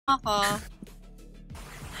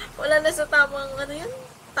Wala na sa tamang ano yun,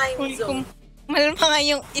 time zone. Malma nga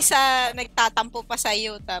yung isa nagtatampo pa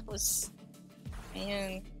sa'yo, tapos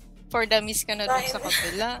ayun, for the miss ka na dun sa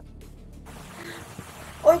kapila.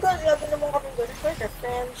 Oy, God, lagi naman kami doon for the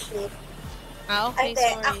friendship. Okay,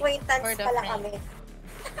 sorry. Acquaintance pala kami.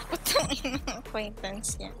 Putang ina,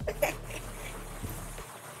 acquaintance niya.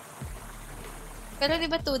 Pero di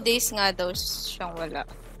ba 2 days nga daw siyang wala?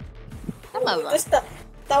 Tama ba? Tapos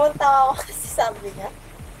tawan-tawa ako kasi sabi niya.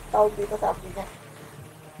 Tawag dito, sabi niya.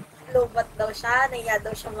 Lobat daw siya, nahiya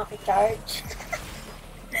daw siya makicharge.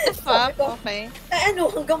 The fuck? Okay. Ay ano,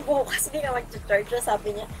 hanggang bukas hindi nga mag-charge.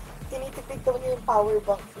 Sabi niya, tinitipid daw niya yung power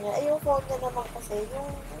bank niya. Ay, yung phone niya naman kasi, yung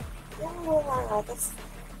luma nga. Tapos,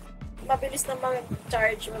 mabilis na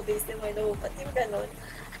mag-charge, mabilis na may lobat. Yung ganun.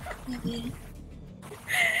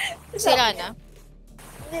 Sira na?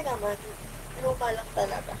 Hindi naman. Luma lang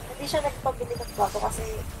talaga. Hindi siya nagpabili ng bago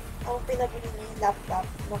kasi ang pinabili niya yung laptop,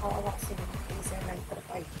 nakawak sila ng Acer Nitro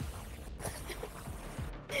 5.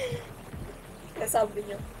 Kaya sabi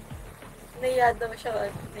niyo, nahiya daw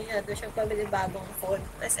siya pabili bagong phone.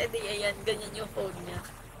 Tapos ayan, ganyan yung phone niya.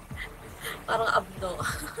 Parang abno.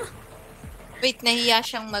 Wait, nahiya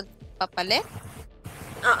siyang magpapalit?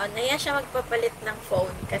 Oo, nahiya siya magpapalit ng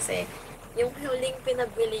phone kasi yung huling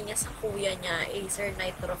pinabili niya sa kuya niya, Acer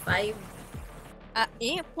Nitro 5.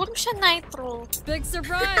 Puro siya Nitro. Big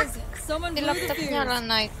surprise! Someone blew the fuse. Niya lang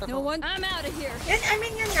Nitro. No one. I'm out of here. Yun, I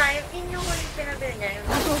mean, yun nga, yung huling pinabili niya, yung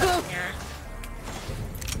laptop niya.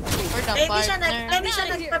 Hindi siya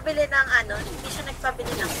nagpabili ng hindi siya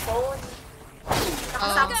nagpabili ng phone.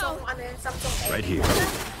 Samsung, Samsung A. Right here.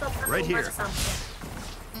 Right here.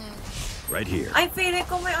 Right here. Ay, feeling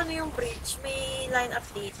ko may yung bridge. May line-up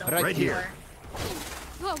dito. Right here.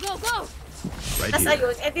 Go, go, go! Right Tapos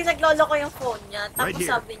ayun, di naglolo ko yung phone niya. Tapos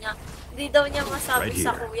sabi niya, hindi daw niya masabi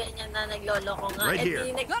sa kuya niya na naglolo ko nga. Di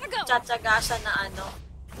nagtsatsaga siya na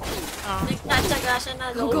nagtsatsaga siya na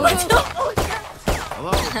lobat yung phone niya.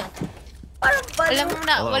 Hello? Parang balo. Alam mo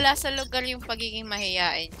na, wala sa lugar yung pagiging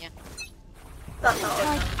mahiyain niya.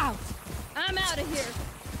 Totoo. I'm out of here.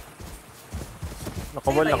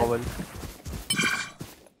 Nakawal.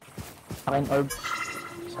 Akin orb.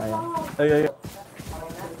 Sayang. Ay.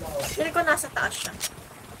 Feeling ko nasa taas siya.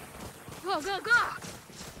 Go, go, go!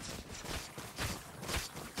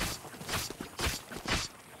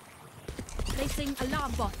 Placing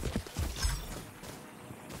alarm bot.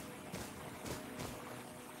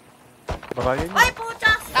 Baka yun. Ay,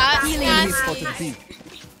 puta!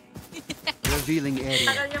 Revealing area.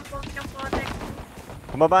 Tagal yung protect.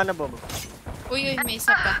 Kumaba na ba? Uy, may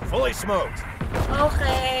isa pa. Fully smoked.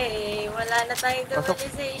 Okay, wala na tayong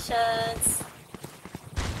dualizations.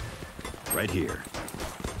 Right here.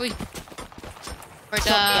 Uy. For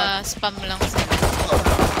the spam lang sila.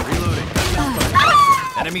 Reloading.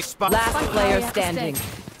 Enemy spot. Last player standing.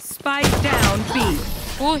 Spike down B.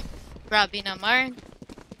 Uy, grabe naman.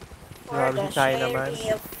 Grabe si China naman.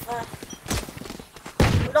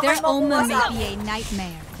 Their Oma may be a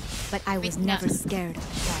nightmare, but I was never scared of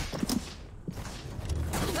the dark.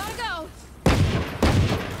 Gotta go!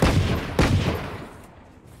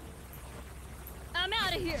 I'm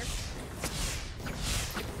out of here.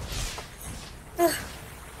 Go,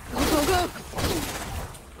 go, go!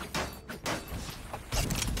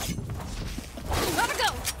 Gotta go!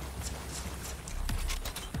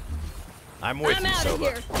 I'm with you, out of Sova.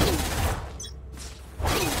 here.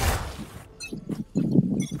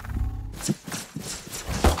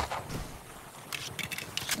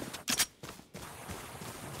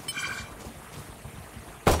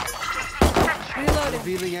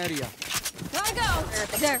 Revealing area. Gotta go!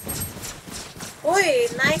 There. Uy,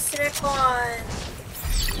 nice recon.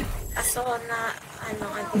 Kaso na,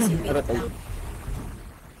 anticipate lang.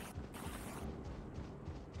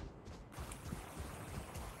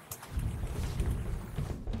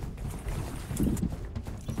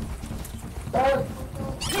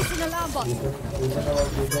 Placing alarm bot.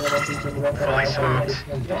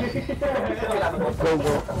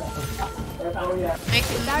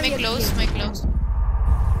 May close.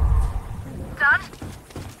 Done?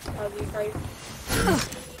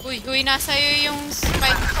 Uy, nasa iyo yung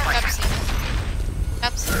spike. TAPsi.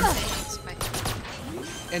 TAPsi nasa iyo yung spike.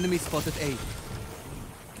 Enemy spotted A.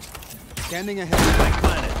 Scanning ahead.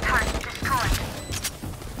 Planet.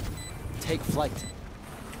 Take flight.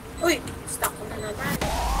 Uy, stuck ko na naman.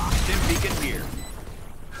 Stim beacon here.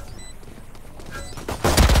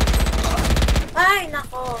 Ay,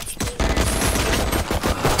 nako.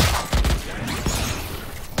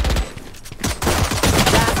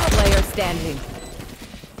 Last player standing.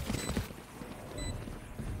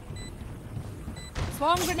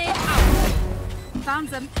 Swarm grenade out. Found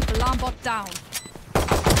them. Alarm bot down.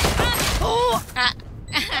 Oh! Ah!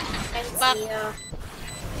 Bak. Siya.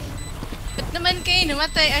 Ba't naman kayo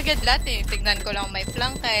namatay agad lahat eh? Tignan ko lang may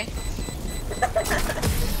flank eh.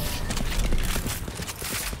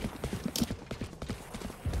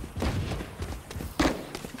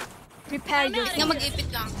 Prepare Nga yourself. mag-ipit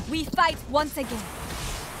lang. We fight once again.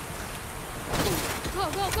 Go,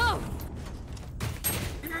 go, go.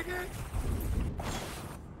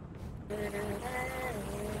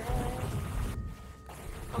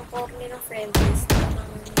 Ang corny ng friend list.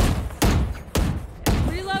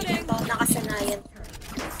 Reloading. Ito, nakasanayan.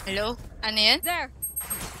 Hello? Ano yan? There.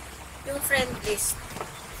 Yung friend list.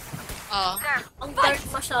 Oh. Ang dark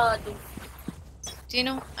masyado.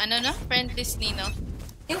 Sino? Ano na? Friend list Nino?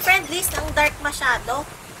 Yung friend list, ang dark masyado.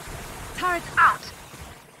 Turret out.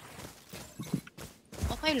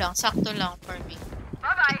 Okay lang. Sakto lang for me.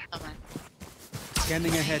 Bye-bye. Naman.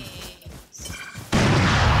 Scanning ahead.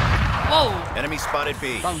 Wow! Enemy spotted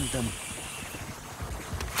B. Found them.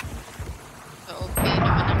 Okay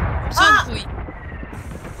naman ang person. Uy.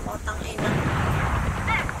 Potang ina.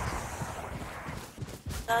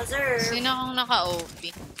 Deserve. Sino akong naka-OP?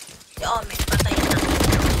 Si Omen, patay na.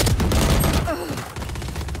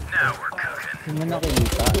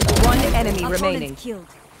 One enemy remaining. Killed.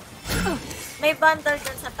 May bundle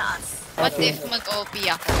dun sa taas. What if mag-OP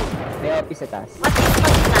ako? May office sa taas. What if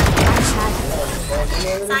mag-plan?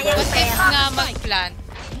 Sayang What if pera. nga mag-plan?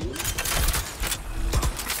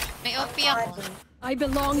 May OP ako. I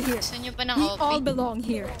belong here. Gusto nyo ba ng We OP? all belong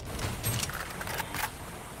here.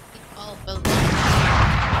 All belong.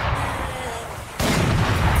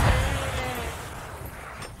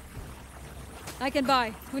 I can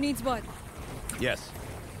buy. Who needs what? Yes.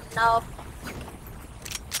 No,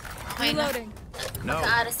 Okay na. Reloading. No.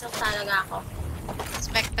 mag-aaras lang talaga ako.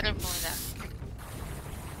 Spectre muna.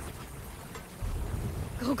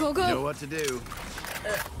 Go, go, go. Know what to do.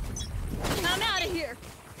 I'm out of here.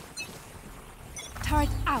 Turret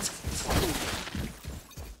out.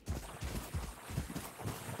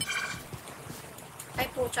 Ay,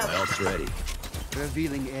 pucha. Elf's ready.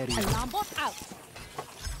 Revealing area. Alarm bot out.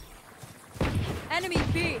 Enemy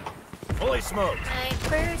B. Holy smoke. Ay,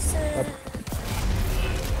 person.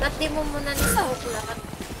 Ba't di mo muna ni-smoke lahat?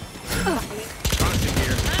 Okay. Constant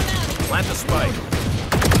here. Plant the spike.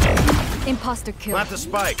 Imposter kill. Plant the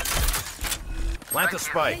spike. Plant the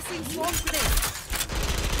spike. Placing swarm grenade.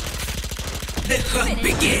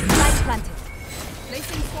 Spike planted.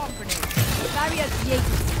 Placing swarm grenade. Barrier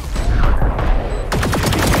created.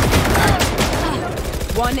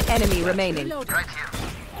 One enemy remaining. Reloading.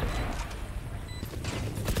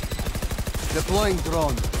 Deploying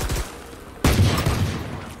drone.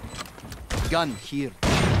 Gun here.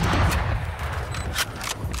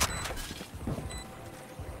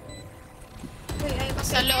 Uy, ay,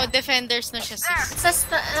 Sa loob, defenders na siya, sis. nasa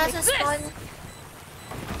spawn.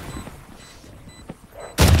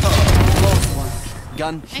 Close one.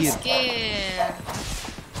 Gun here. Nice kill.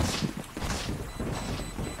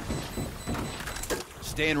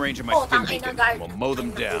 Stay in range of my Oh, stim tangina beacon. guard. We'll mow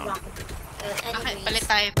them down. Okay, palit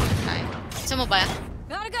tayo, palit tayo. Gusto mo ba?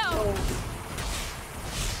 Gotta go.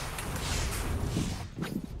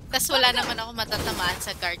 Tapos wala naman ako matatamaan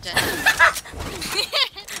sa guardian.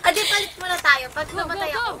 Adi, palit muna tayo. Pag Go,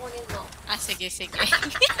 namatay go, go. ako, kunin mo. Ah, sige, sige.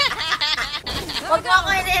 Huwag mo ako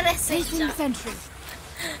i-reset Placing siya. sentry.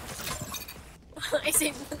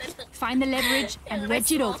 I-save mo na lang. Find the leverage and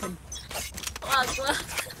wedge it open. Wag.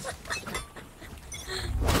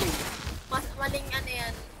 Maling ano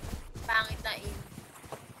yan. Pangit na in.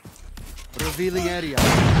 Revealing area.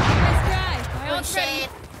 Nice try. My Oh, ult's ready.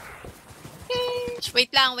 shit.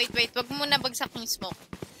 Wait lang, wait. Wag mo muna bagsak yung smoke.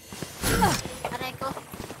 Aray ko.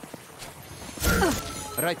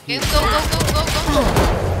 Right Okay, here. go.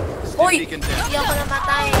 Stim Uy! beacon down. Hindi ako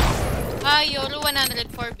namatay. Ah, Yoro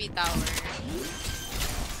 104B tower.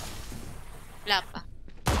 Wala pa.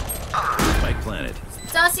 Spike planted.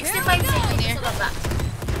 So, 65 seconds sa baba.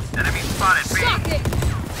 Enemy spotted B. Shocking.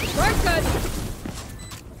 We're good.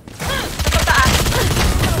 Sa taas.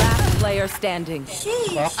 Last player standing.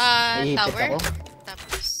 Sheesh. Nahihipit Tower. ako.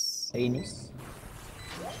 Tapos, Inis.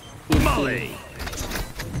 Molly.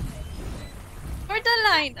 for the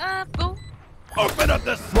line up, go. Open up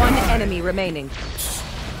the One enemy remaining.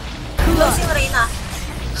 Closing Reyna.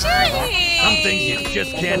 Some things you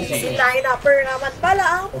just can't Si teach. line-upper naman pala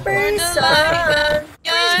ang person.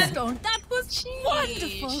 Yan. Brimstone. That was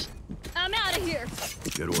wonderful. I'm out of here.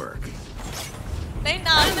 Good work. Line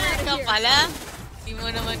upper ka pala. Hindi mo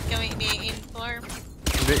naman kami ini-inform.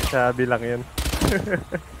 Hindi, sabi lang yun.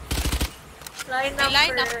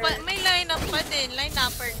 May line-up pa din.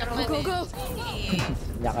 Line-upper ka pa din. Go.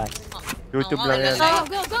 Lakas. YouTube lang yan.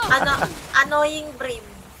 Go. Annoying Brim.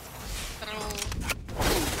 True.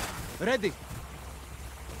 Ready.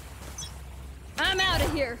 I'm out of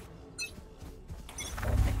here.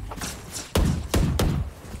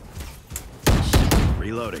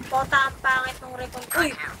 Reloading. Pota, ang pangit ng recon. Uy!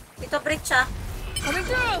 Ito bridge ah. Coming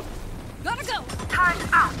through. Gotta go. Time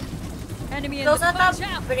out. Enemy in Close the na top watch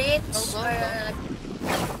out. bridge. Go.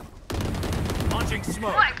 Launching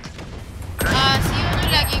smoke. Sino nung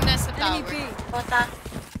laging nasa Enemy tower? B. Pota.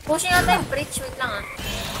 Pushing natin yung bridge. Wait lang ah.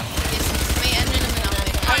 Yes, may ano naman ako.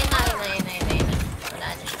 Ayun na. Wala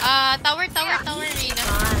na siya. Tower, Rina.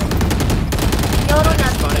 Yoro na.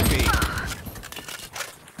 Spotted B.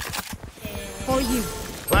 For you.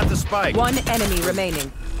 Plant the spike. One enemy remaining.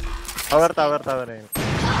 Tower yun.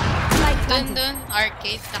 Dun,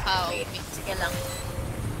 arcade, naka-OP. Sige lang.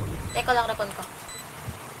 Teko lang recon ko.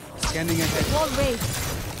 Scanning ahead. Wall raised.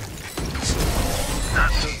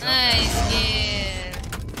 Nice, kill.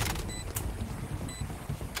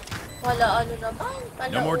 Wala ano naman.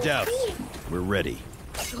 Pala No more OP. doubts. We're ready.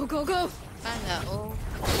 Go. Pala, oh.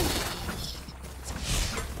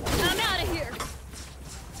 I'm out of here.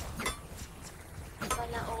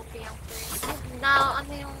 Wala OP ang person. Na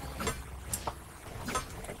ano yung...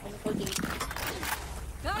 Ano ko dito?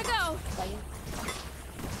 Gotta go. Ba yun?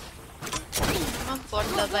 Naman,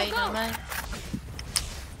 portabay naman.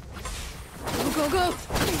 Go.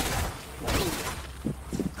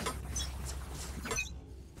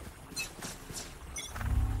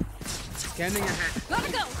 Scanning ahead. Gotta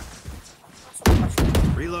go.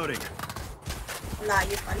 Reloading.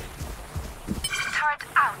 Layo pala.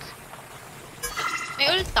 May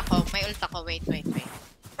ult ako. Wait.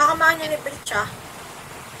 Nakamahan niya ni bridge ah.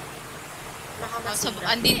 Nakamahan So, sila.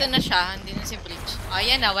 andito na siya. Andito na si Bridge.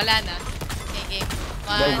 Ayan na, wala na. Okay, game.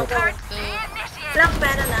 1, 2. Flank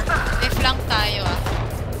meron na. May flank tayo ah.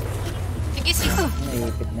 Sige.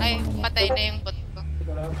 Naipit na. Ay, patay na yung bot ko.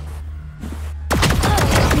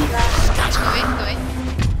 Wait.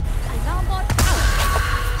 Alarm bot out.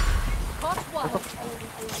 Hot one.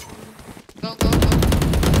 Go.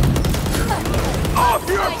 Off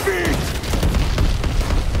your feet!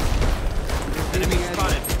 Enemy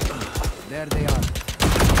Spotted. There they are.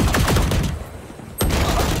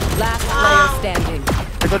 Last player standing.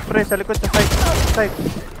 Likod pre, sa likod, sa side.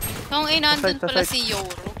 Nung nandun Sa pala side. si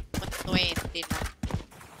Yoro. 20 na.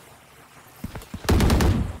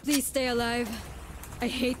 Please stay alive. I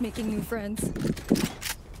hate making new friends.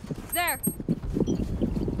 There.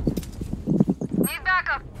 Need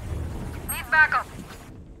backup. Eat back up.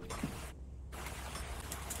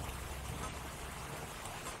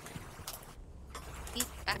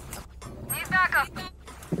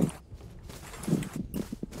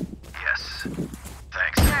 Yes.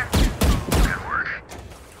 Thanks. Good work.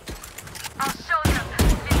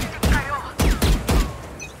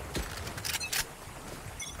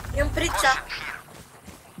 Yung bridge ah.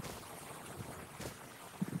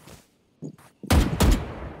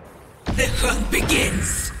 The hunt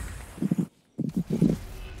begins.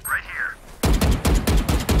 Right here.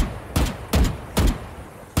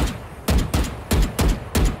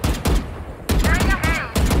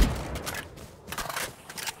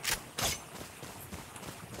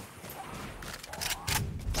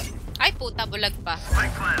 Ay, puta, bulag pa. Spike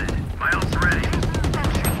planted. My ult's ready.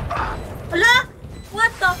 Hala!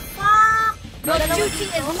 What the fuck? Your duty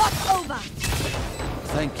is not over.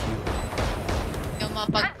 Thank you. Yung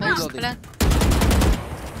mapag-post pala.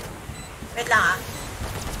 Wait lang ah.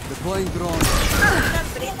 Deploying drone. Yung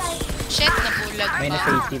bridge. Shit, nabulag Minus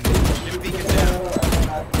pa. 80 bro. Beacon down.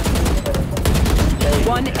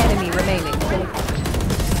 One enemy remaining.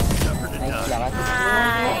 Nice lakas.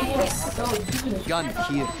 Gun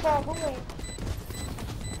here.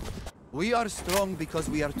 We are strong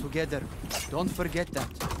because we are together. Don't forget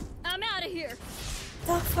that. I'm out of here.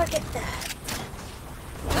 Don't forget that.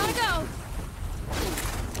 Gotta go.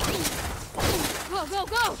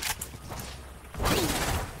 Go.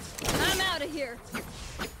 I'm out of here.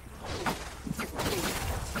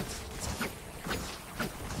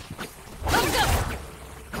 Gotta go.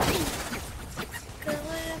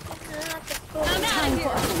 I'm out of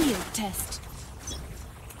here. Field test.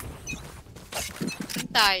 Saan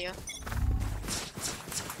tayo?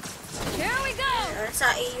 Here we go.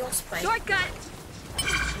 Sa A yung spike. Shortcut.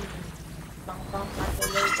 Bang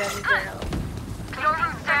patuloy dyan girl.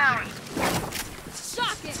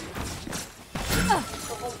 Shocking.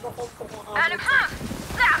 Bukog.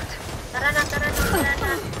 Tara na.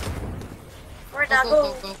 Where'd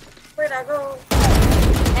I go?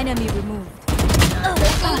 Enemy removed.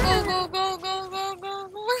 Go.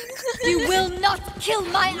 You will not kill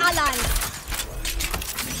my allies!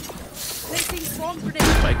 Placing swarm grenade.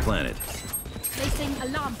 Spike planted. Placing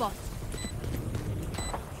alarm bot.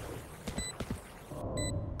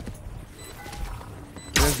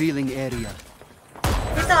 Revealing area.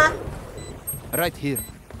 Dito ah. Right here.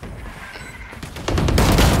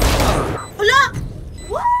 Wala!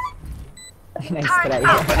 What? Nice try.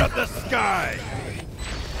 Open up the sky!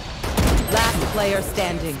 Last player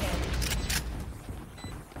standing.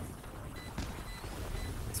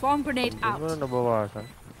 Swarm grenade Hindi mo out. na nabawasan.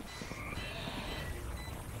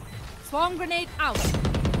 Swarm grenade out.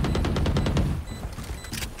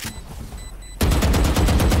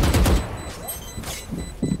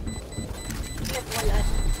 Wala.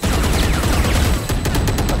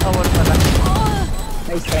 Nakawal pala.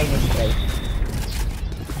 Nice try, nice try.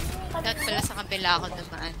 Dapat pala sa kabila ako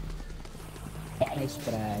dumaan. Nice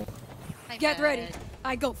try. My Get bad. ready.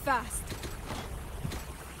 I go fast.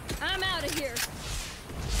 I'm out of here.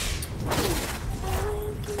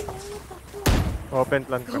 Open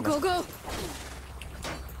plant ka Go, na. go, go.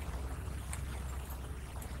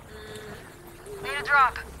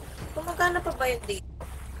 Kumagana pa ba yung date?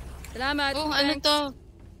 Salamat. Oh, ano to?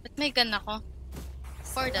 Ba't may gun ako?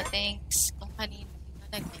 For the thanks. Kung kanino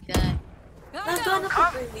nagmay gun. Nagana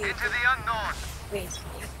pa ba yung date? Into the unknown. Wait,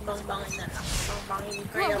 bang-bangin na lang. Bang-bangin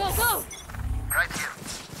ko Go, go, go. Right here.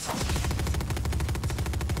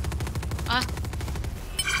 Ah!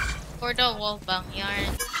 For the wall bang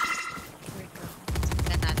yarn.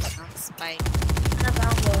 Tignan natin ang spike. Ano ba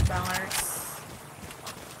ang wallbangers?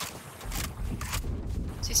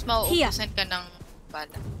 Sis, mauubusan ka ng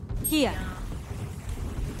bala. Here.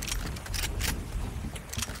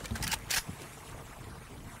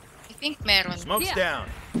 I think meron. Smoke's Yeah. down.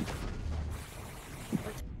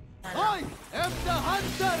 I am the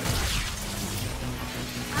hunter!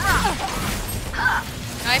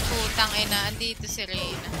 Ay, putang ina. Andito si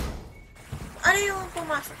Reyna. Ano yung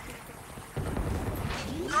pumasok dito?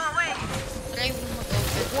 Try mo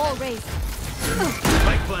mag-open. Wall raised.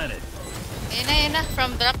 Spike planted. Ayun na.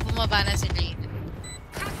 From drop, bumaba na si Reyna.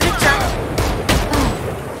 Good shot!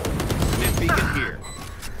 Mid beacon here.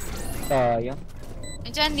 Sayang.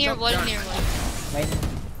 Andiyan, near wall. May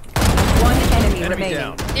One enemy Enemy remaining.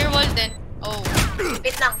 down. Near wall din. Oh.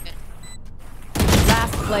 Wait lang.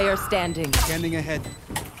 Last player standing. Scanning ahead.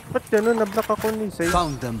 Ba't gano'n? Nablock ako ni Say.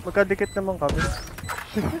 Found them. Magkadikit naman kami.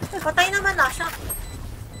 Patay naman na siya.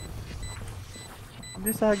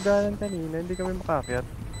 Hindi sa hagdanan kanina, hindi kami makakyat.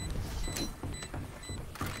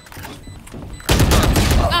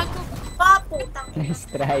 Ako. Putang. nice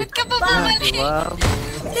try. Ba't ka pa bumalik? Wow.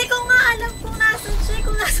 Hindi ko nga alam kung nasan siya,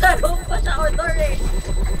 kung nasa room pa siya or door eh.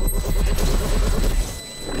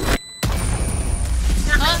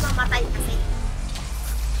 Nakay mamatay kasi.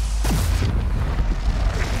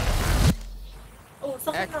 Oh,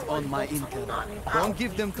 sakit Act ng on my wall. Sakit intel. na ang tao. Don't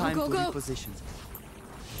give them time Go, to go. reposition.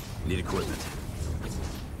 Need equipment.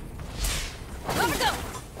 Over go.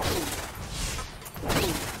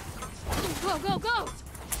 Go, go, go.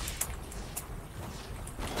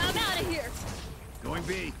 I'm out of here. Going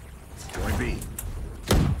B. Going B.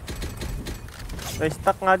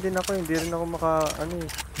 Na-stuck nga din ako, hindi rin ako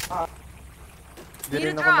Hindi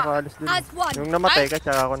rin ako makaalis din. As one. Yung namatay ka,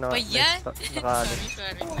 tsaka ako Ba yan? nakaalis.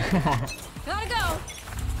 Sorry. Gotta go.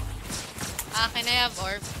 Akin na yan,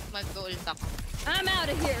 or mag-ult ako. I'm out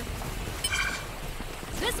of here.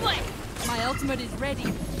 This way. My ultimate is ready.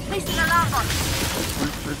 Placing alarm bot.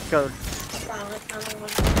 Let's go. Pangit na naman.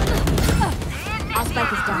 Our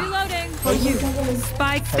spike is down. Reloading. For you.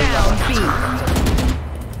 Spike down. B.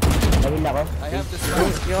 Pahil ako. I have the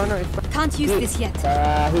spike. Yung ano, ito. Can't use this yet.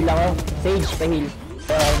 Pahil ako. Sage, pahil.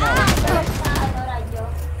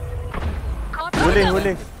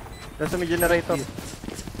 Huli. Nasa may generator.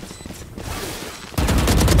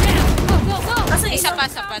 Go, go, go. Kasi Isa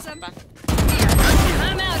isang pa.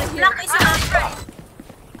 I'm out of here. black, isa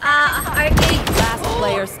arcade. Last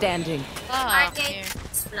player standing. Arcade. Here.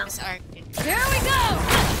 Lang. This arcade. Here we go.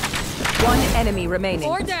 One enemy remaining.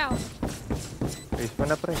 4 down. Face mo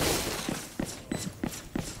na, pre.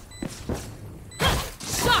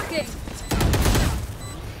 Shocking.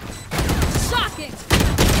 Shocking.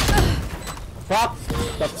 Fuck!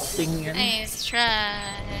 Toxing yan. Nice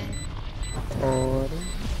try. Sorry.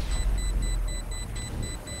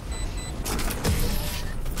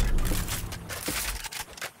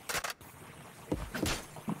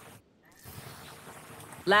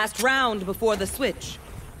 Last round before the switch.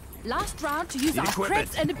 Last round to use Need our equipment.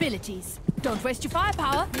 crits and abilities. Don't waste your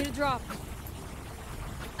firepower. Need a drop.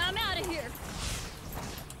 I'm out of here.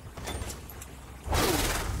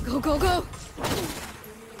 Go, go, go.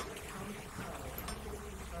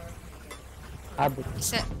 Abot.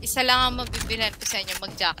 Isa lang ang mabibilan ko sa inyo,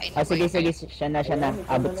 mag-jack in. Sige. Siya na.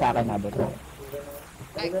 Abot sa akin, abot.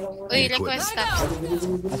 Uy, request ka.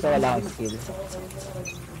 Kasi wala akong skill.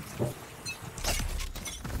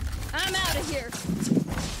 I'm out of here.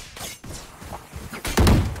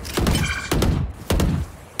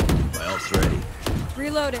 My ult's ready.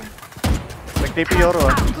 Reloading. Nag-TP Yoro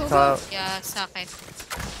sa... Yeah, sa akin.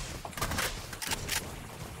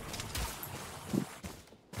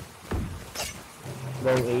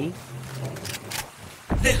 Go A.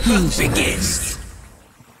 The hunt begins.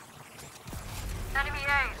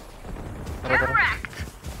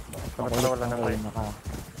 Tara, wala nang kayo.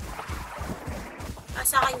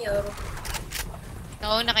 Sa akin yun.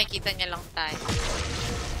 Oo, nakikita niya lang tayo.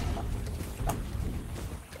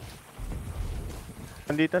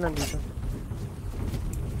 Nandito.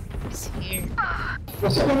 It's here.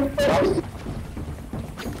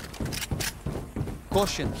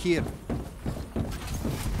 Caution here.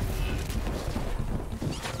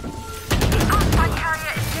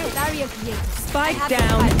 Barrier created. Spike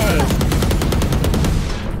down A.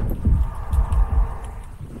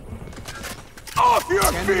 Off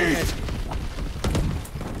your feet!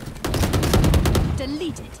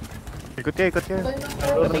 Deleted. Ikot ka.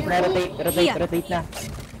 Rotate na.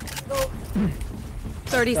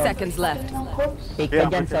 30 seconds left. Take ka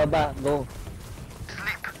dyan, Sova. Go.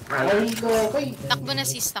 Takbo na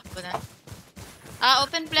sis, takbo na.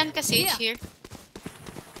 Open plan kasi here.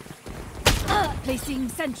 Placing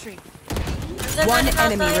sentry. One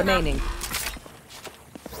enemy remaining.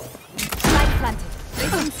 Light planted.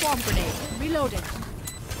 Placing swarm grenade. Reloading.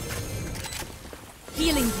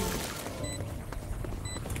 Healing you.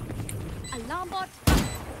 Alarm bot.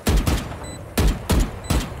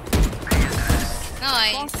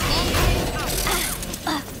 Nice.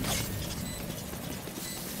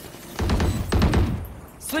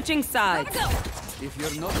 Switching sides. If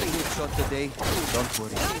you're not a good shot today, don't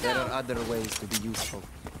worry. There are other ways to be useful.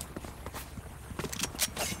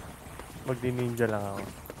 Magdi-ninja lang ako.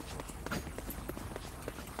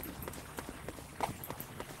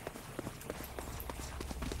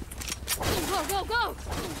 Go.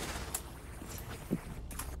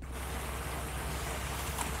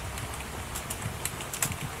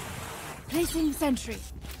 Placing sentry.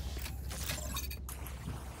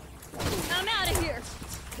 I'm out of here.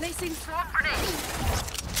 Placing swarm grenade.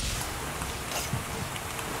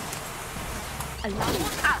 Alarm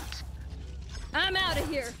bot out. I'm out of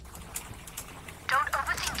here. Don't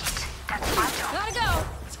overthink it. That's my job. Gotta go.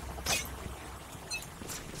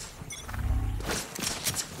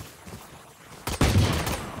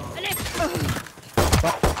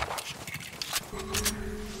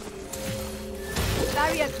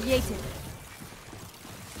 Barrier created.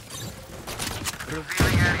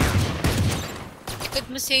 Good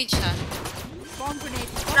message ha. Bomb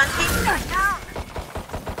grenade.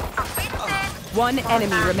 One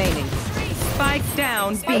enemy remaining. Spike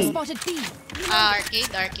down B. Spotted B.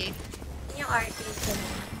 Arcade. Yung arcade ko.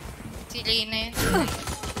 Si Lina yun.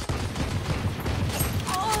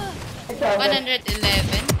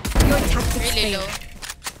 111. Your tactics Really failed. low.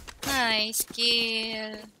 Nice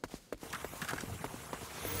kill.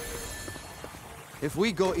 If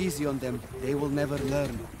we go easy on them, they will never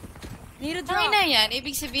learn. Need a Ang drop. ina yan,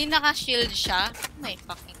 ibig sabihin naka-shield siya. Oh my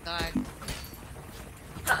fucking god.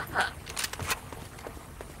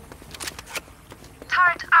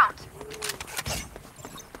 Turret out.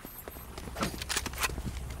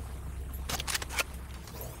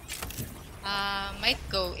 Might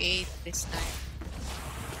go 8 this time.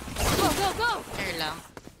 Go. There lang.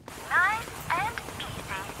 Nice and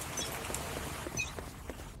easy.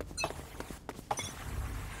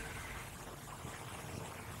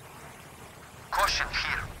 Caution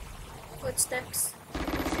here. Footsteps.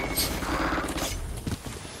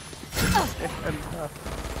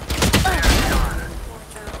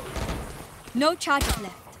 No charges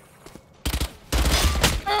left.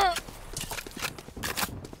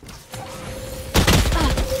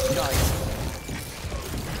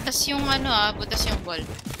 Butas yung butas yung ball.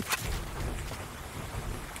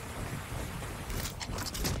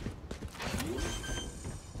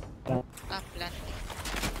 Planting.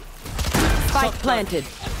 Spike planted.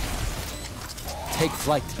 Take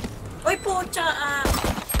flight. Uy, pucha,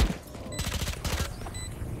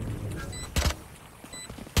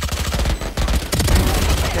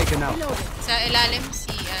 Taken out. Sa ilalim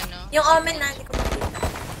si yung omen na, hindi ko makita.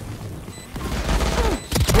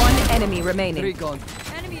 One enemy remaining. 3 gone.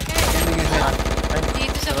 Enemy A. Ending ahead.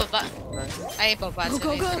 dito sa baba. Ay, baba. Go.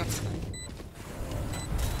 Sorry.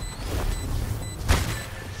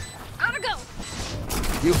 Gotta go.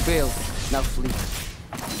 You failed. Now flee.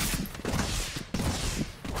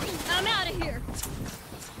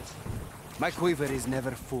 My quiver is never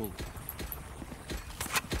full.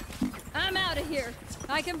 I'm out of here.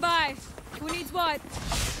 I can buy. Who needs what?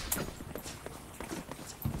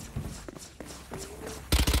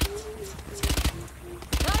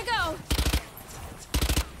 Gotta go.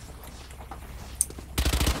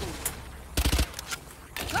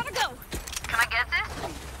 Gotta go. Can I get this?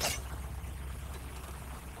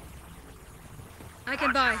 I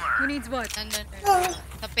can buy. Who needs what?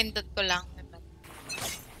 Napindot ko lang.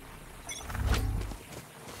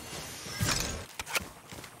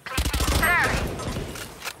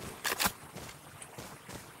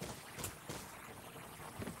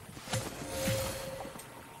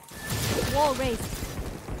 Wall raised.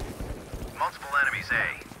 Multiple enemies A.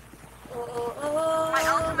 My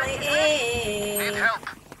ultimate Need help.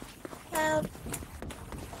 Help.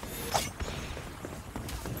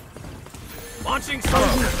 Launching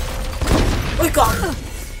smoke. Uy, God!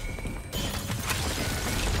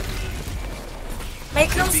 May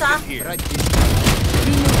close, ah. Right here.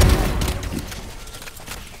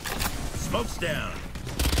 Smoke's down.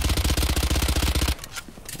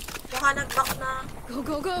 Baka nag-back na. Go,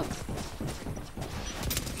 go, go.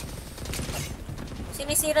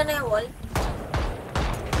 Sinisira na yung wall.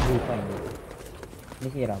 Hindi pa yun.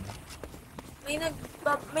 Nisira ba? May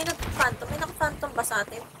nag-phantom. May naka-phantom ba sa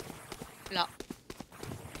atin? Wala.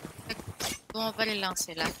 Bumabali lang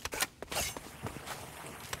sila.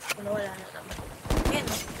 Wala na naman. Ayan.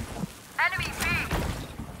 Enemy B.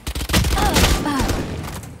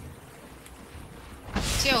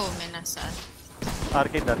 Si Omen nasaan?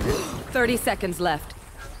 Arcade. 30 seconds left.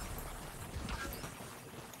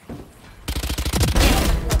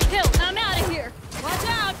 Hill, I'm out of here. Watch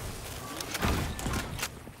out.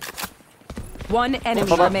 One enemy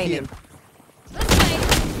Baba remaining. This way.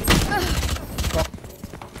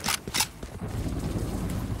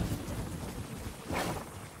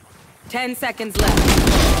 10 seconds left.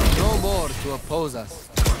 No more to oppose us.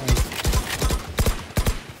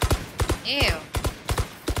 Ew.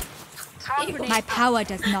 My power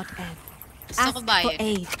does not end. Gusto Ask ko ba for yun?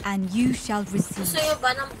 aid, and you shall receive. Gusto nyo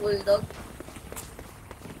ba ng bulldog?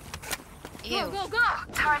 Ew. Go, go, go.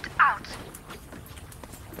 Turret out.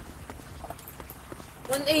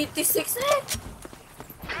 186 eh!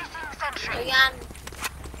 Placing sentry. Ayan.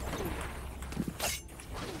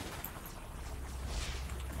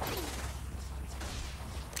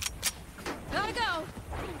 Gotta go.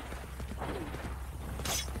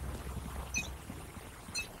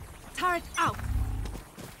 Turret out.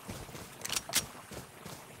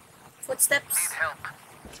 Footsteps. Need help.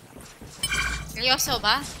 Seryoso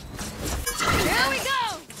ba? Here we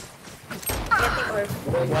go. Getting orb.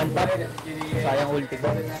 One tap. Sayang ulti ko.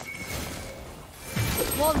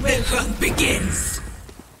 Wall The raised. hunt begins.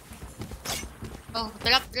 Oh,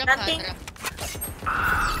 drop ha, Nothing. drop.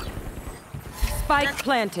 Spike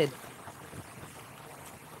planted.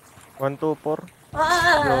 1, 2, 4.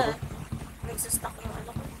 Ah! Nagsastock ng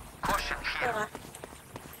ano ko. Caution here. Tara.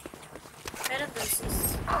 Meron dun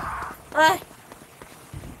sis. Ay!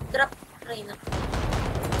 Drop. Reyna.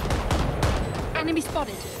 Enemy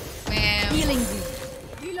spotted. Healing you.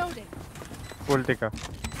 Reloading. Ulti ka.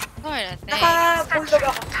 Naka-bulldog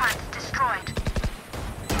ako. Turret destroyed.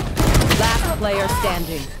 Last player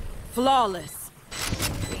standing. Flawless.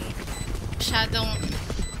 Masyadong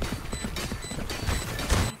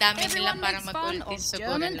dami nila Everyone para makes fun mag-ulti of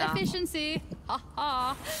siguro German lang. efficiency. Ha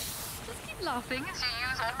ha. Just keep laughing. To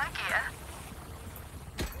use all my gear.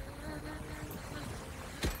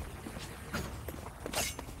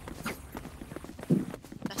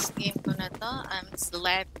 Last game ko na to. I'm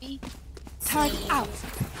slappy. Turret out.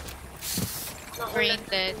 Brain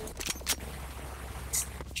dead.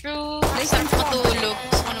 True. Saan ko matulog?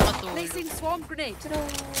 Gusto ko na matulog. Placing swarm grenade.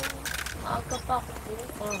 Aga pa ako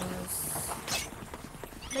bukas.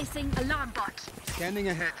 Placing alarm bot. Scanning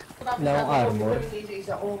ahead. Wala akong armor.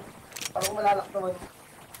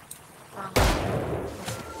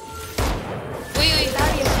 Uy, uy.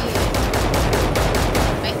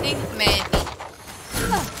 I think many.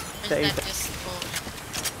 There's not just oh.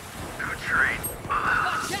 Good trade.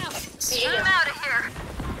 Watch out. I'm out of here.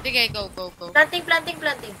 Sige, go. Planting.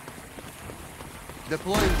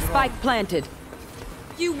 Deploying drone. Spike planted.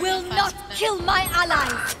 You will not kill my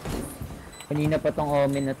allies. Kanina pa tong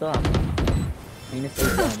omen na to ah. Minus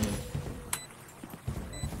 8 omen.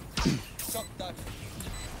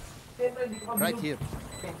 Right here.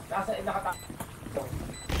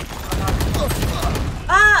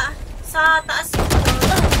 Ah! Sa taas yung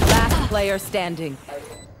Last player standing.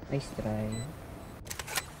 Nice try.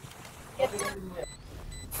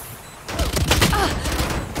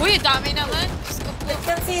 Uy, dami naman. Diyos ko po. Wait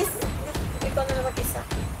lang sis. Ikaw na naman isa.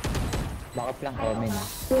 Backup lang Omen ah.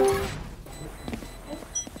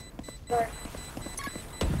 Door.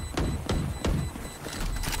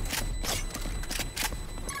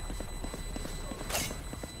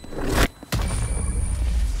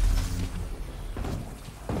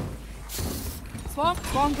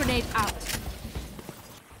 Bomb grenade out.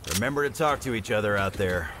 Remember to talk to each other out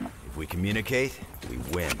there. If we communicate, we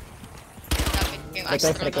win.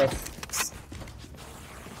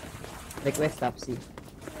 Request TAPsi.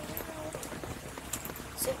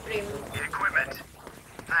 Supreme. Equipment.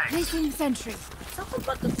 Placing sentry. Saan ko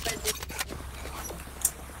ba ito pwede?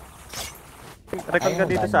 Record ka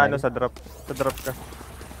dito sa ano, sa drop. Sa drop ka.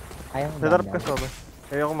 Ayaw mo Sa drop ka, ba? Sova.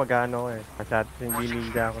 Ayoko mag-ano ko eh. Kasi hindi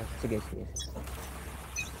ninja ako. Sige, sige.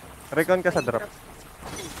 Recon ka sa drop.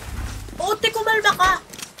 Puti, kumalma ka!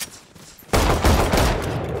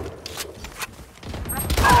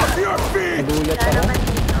 Nagulat Wala ako. naman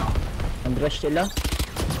dito. Ang rush sila.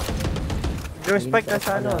 Yung spike ka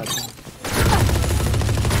sa ano.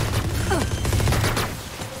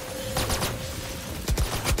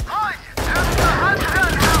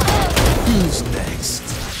 Who's next?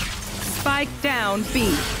 Spike down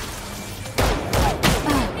B.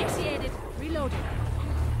 Initiated. Reloading.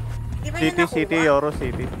 Di ba yun City, nakuha? City, Euro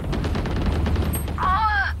City.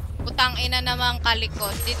 Putang ina namang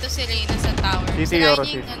kalikot. Dito si Reyna sa tower. City, Sirain Euro,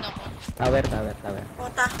 niya yung City. ano ko. Tower, tower, tower.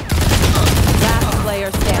 Puta. Last player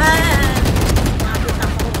standing. Nabot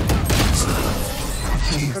ako.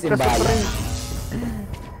 Simbala.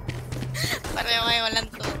 Pareho kayo walang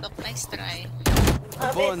tutok. Nice try. A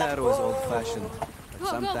bow and arrow is Ako. old-fashioned, but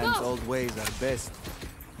sometimes old ways are best.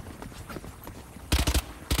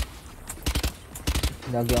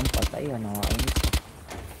 Lagi ang patay, ano, nakakainis.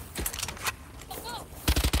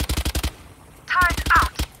 Time's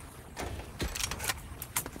out.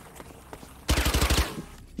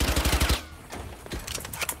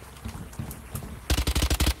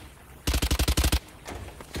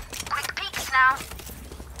 Quick peeks now.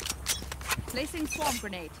 Placing swarm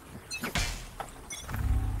grenade.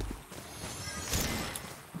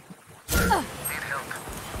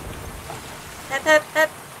 Hep, hep, hep.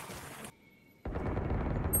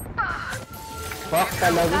 Fuck,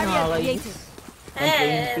 talaga Barrier nakakainis. created.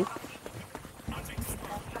 Eh, 120.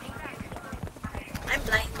 I'm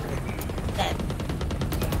blind. Dead.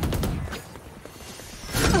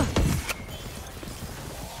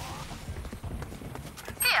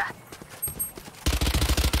 Here.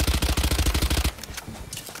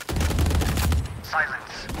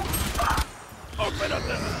 Silence. Open up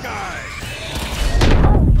the sky!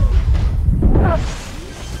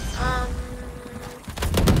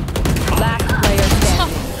 Last player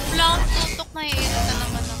standing. Wala akong tutok na na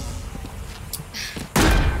naman ako.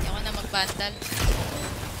 Hindi ako na magbandal.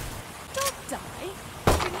 Don't die.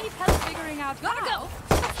 You need help figuring out. Gotta go.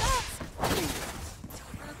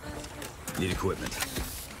 Need equipment.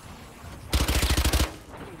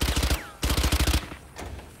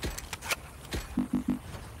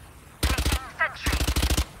 Sentry.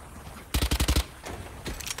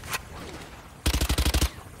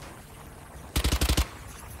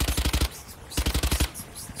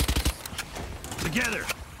 Together!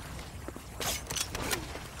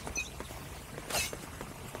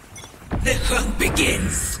 The hunt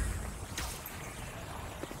begins.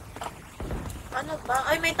 Ano ba?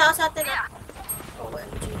 Ay, may tao sa atin ah.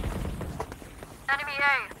 OMG. Enemy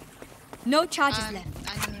A. No charges left.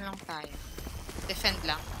 Ano lang tayo. Defend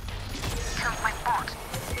lang. Killed my bot.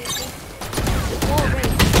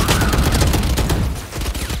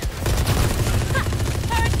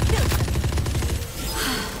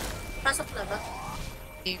 Pasok na ba?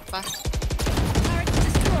 Hindi pa. Turret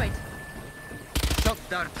destroyed. Shock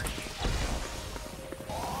dart.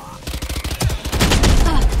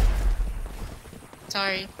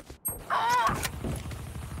 Sorry.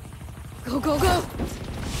 Go, go, go.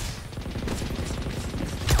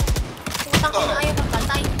 Putang ina, ayaw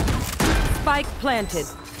magpatay. Spike planted.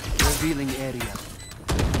 Revealing area.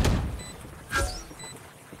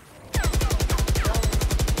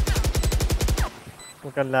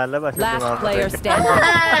 Huwag kang lalabas. hindi Last mapatay player ka. standing.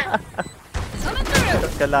 Coming through.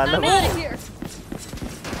 Huwag kang I'm lalabas. out of here.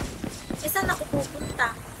 Saan ako pupunta?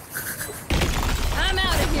 I'm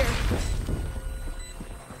out of here.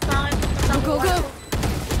 Bakit pupunta Go, go, go.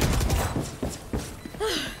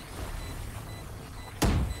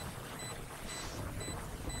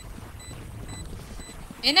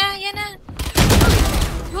 Yan na, yan na.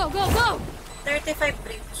 Go, go, go. 35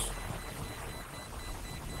 bridge.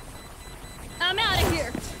 I'm out of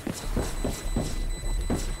here.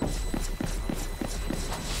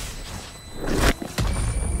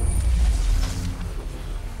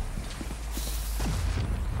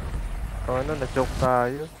 Ano, na-choke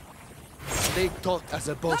tayo. They talk as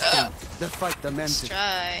a boss team. The fight demands Let's it.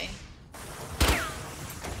 try.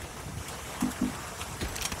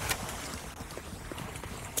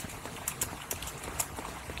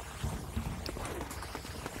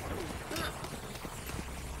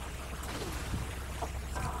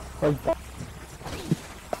 Hold.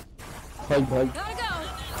 Hold. Gotta go.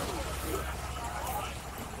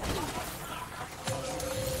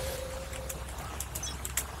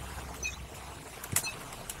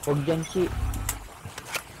 Huwag dyan, Chi.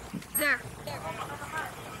 There.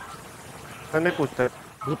 Ano may footstep?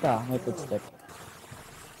 Dito, may footstep.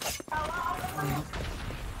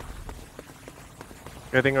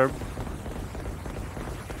 Getting herb.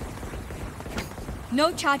 No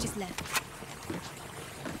charges left.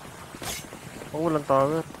 Oh, walang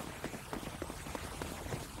tower.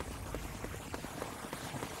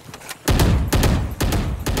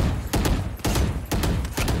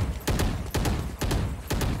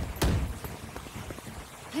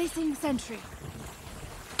 Placing sentry.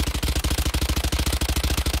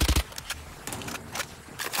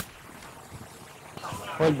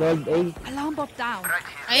 Hold, A. Alarm bot down.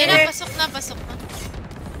 Ayun na, pasok na.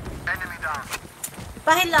 Enemy down.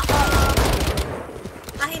 Pahil ako.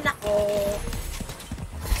 Pahil ako.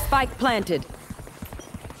 Spike planted.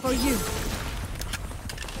 For you.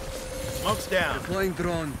 Smoke's down. Deploying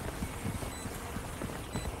drone.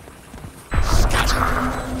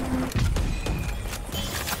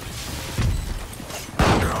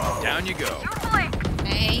 Down you go.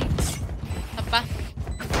 Okay. Apa?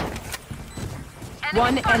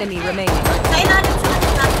 One enemy remaining. Ay, nanin sa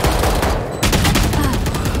kanila.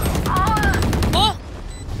 Oh!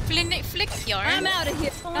 Flick yarn. I'm out of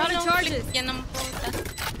here. Out of charges. Flick yan ng puta.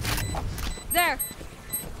 There.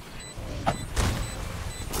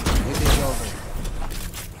 It is over.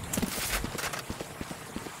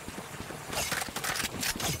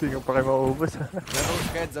 Hindi ko pa kayo maubos. Level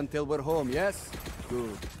heads until we're home, yes?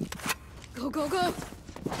 Good. Go, go, go.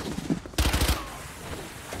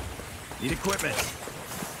 Need equipment.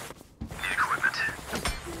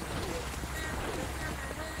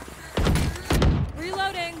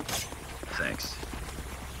 Reloading. Thanks.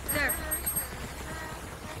 There.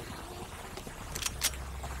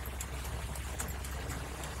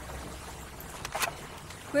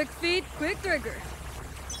 Quick feet, quick trigger.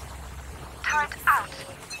 Turret out.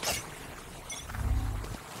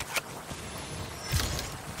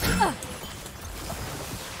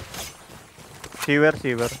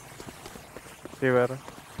 Sewer.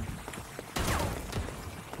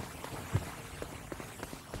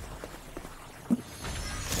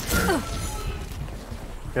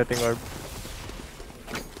 Getting orb.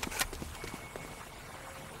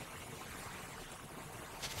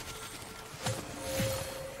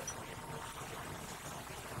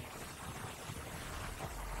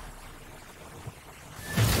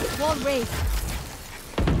 Wall raised.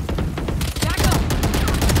 Back up.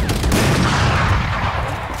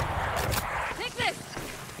 Take this.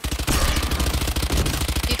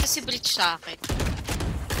 Dito si Breach sa akin.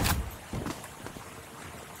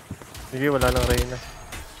 Sige, wala nang Reyna.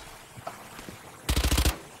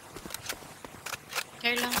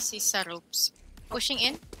 Care lang si sa ropes. Pushing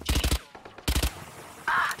in.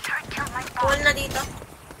 Turret killed my Wall bot. na dito.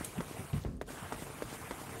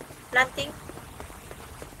 Planting.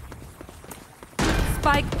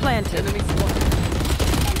 Spike planted. Enemy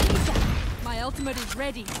down. My ultimate is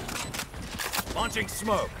ready. Launching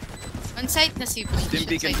smoke. On site na si Breach. Dim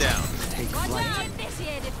beacon down. Take Watch flight. out.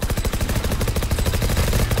 Initiated.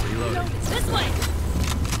 Reloading. This way.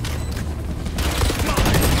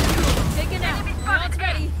 Taken out. Rod's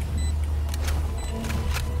ready.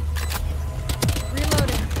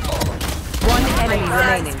 Reloading. One enemy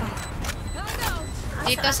remaining. Go, go.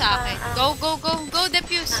 Dito sa akin. Go, go, go. Go,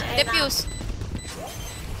 defuse. Defuse.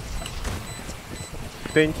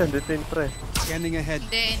 Detain pre. Scanning ahead.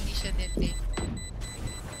 Hindi siya dete.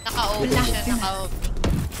 Naka-OP siya, naka-OP.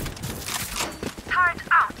 Turret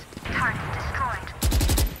out. Turret destroyed.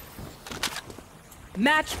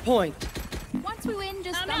 Match point. Once we win,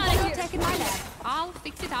 just spend the whole tech in my lab. I'll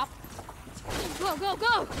fix it up. Go, go,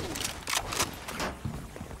 go.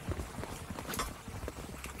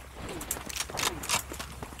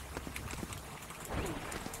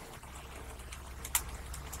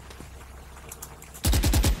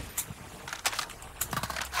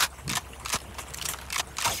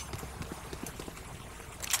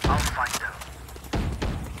 I'll find them.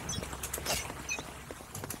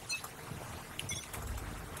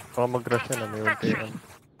 Baka mag-rush yan, may ulti yan.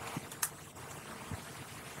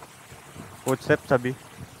 Footstep, sabi.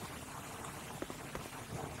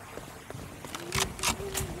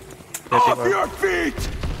 Setting orb. your feet!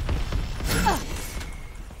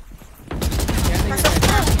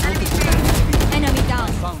 Enemy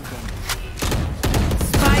down. Found them.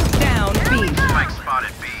 Spike down B. Spike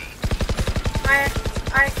spotted B.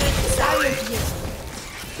 Arcade is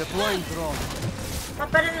Deploying drone.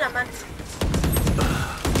 maparin naman.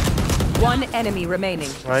 One enemy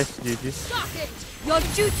remaining. Nice, GG. Stop it! Your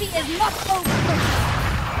duty is not over.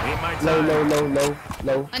 Ain't my Low, time. low, low, low,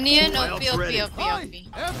 low. Ano yun? My OP, ult's OP, ready. OP, OP.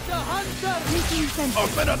 After hunter! Making sense.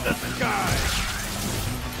 Open up the sky!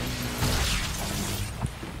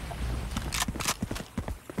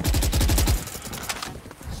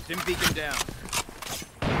 Stim beacon down.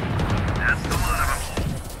 That's the one of them.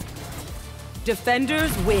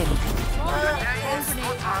 Defenders win. Time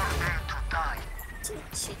to die.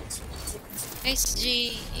 SG.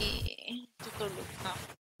 Tutulog na.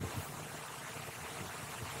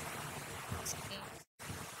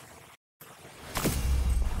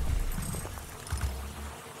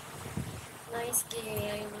 Nice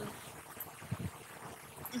game.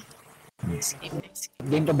 Next game, next game.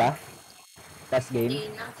 Game pa ba? Last game? Hindi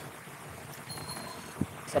na.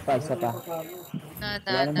 Isa pa, isa pa.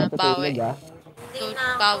 Wala na Bawi. matutulog ah. Hindi na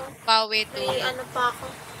ako. Bawi May to. ano pa ako.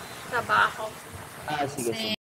 Trabaho. Ah, sige, sige.